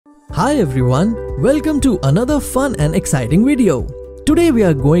Hi everyone, welcome to another fun and exciting video. Today we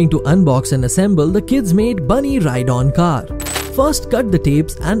are going to unbox and assemble the Kidsmate Bunny Ride-On car. First cut the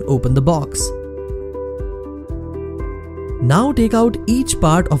tapes and open the box. Now take out each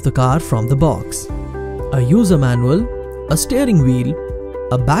part of the car from the box. A user manual, a steering wheel,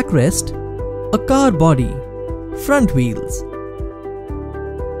 a backrest, a car body, front wheels.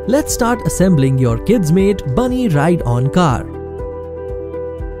 Let's start assembling your Kidsmate Bunny Ride-On car.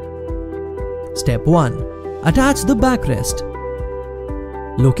 Step 1. Attach the backrest.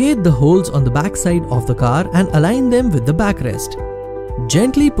 Locate the holes on the back side of the car and align them with the backrest.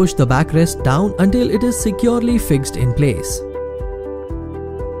 Gently push the backrest down until it is securely fixed in place.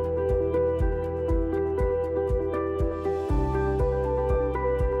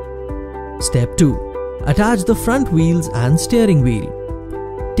 Step 2. Attach the front wheels and steering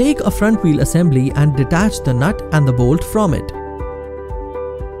wheel. Take a front wheel assembly and detach the nut and the bolt from it.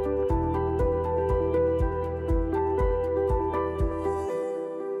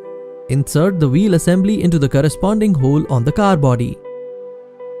 Insert the wheel assembly into the corresponding hole on the car body.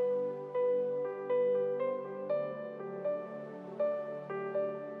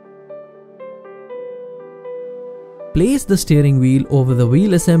 Place the steering wheel over the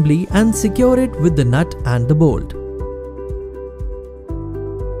wheel assembly and secure it with the nut and the bolt.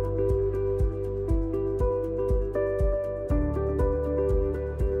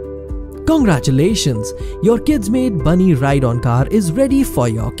 Congratulations! Your Kidsmate Bunny Ride-On car is ready for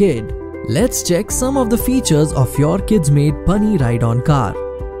your kid. Let's check some of the features of your Kidsmate Bunny Ride-On car.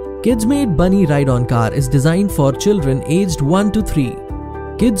 Kidsmate Bunny Ride-On car is designed for children aged 1 to 3.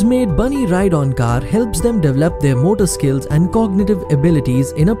 Kidsmate Bunny Ride-On car helps them develop their motor skills and cognitive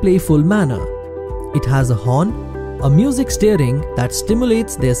abilities in a playful manner. It has a horn, a music steering that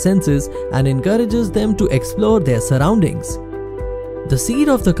stimulates their senses and encourages them to explore their surroundings. The seat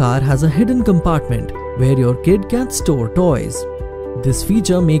of the car has a hidden compartment where your kid can store toys. This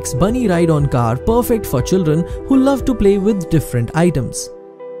feature makes Bunny Ride-On car perfect for children who love to play with different items.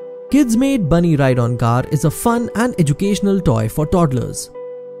 Kidsmate Bunny Ride-On car is a fun and educational toy for toddlers.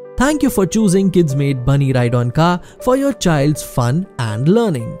 Thank you for choosing Kidsmate Bunny Ride-On car for your child's fun and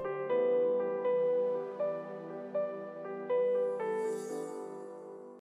learning.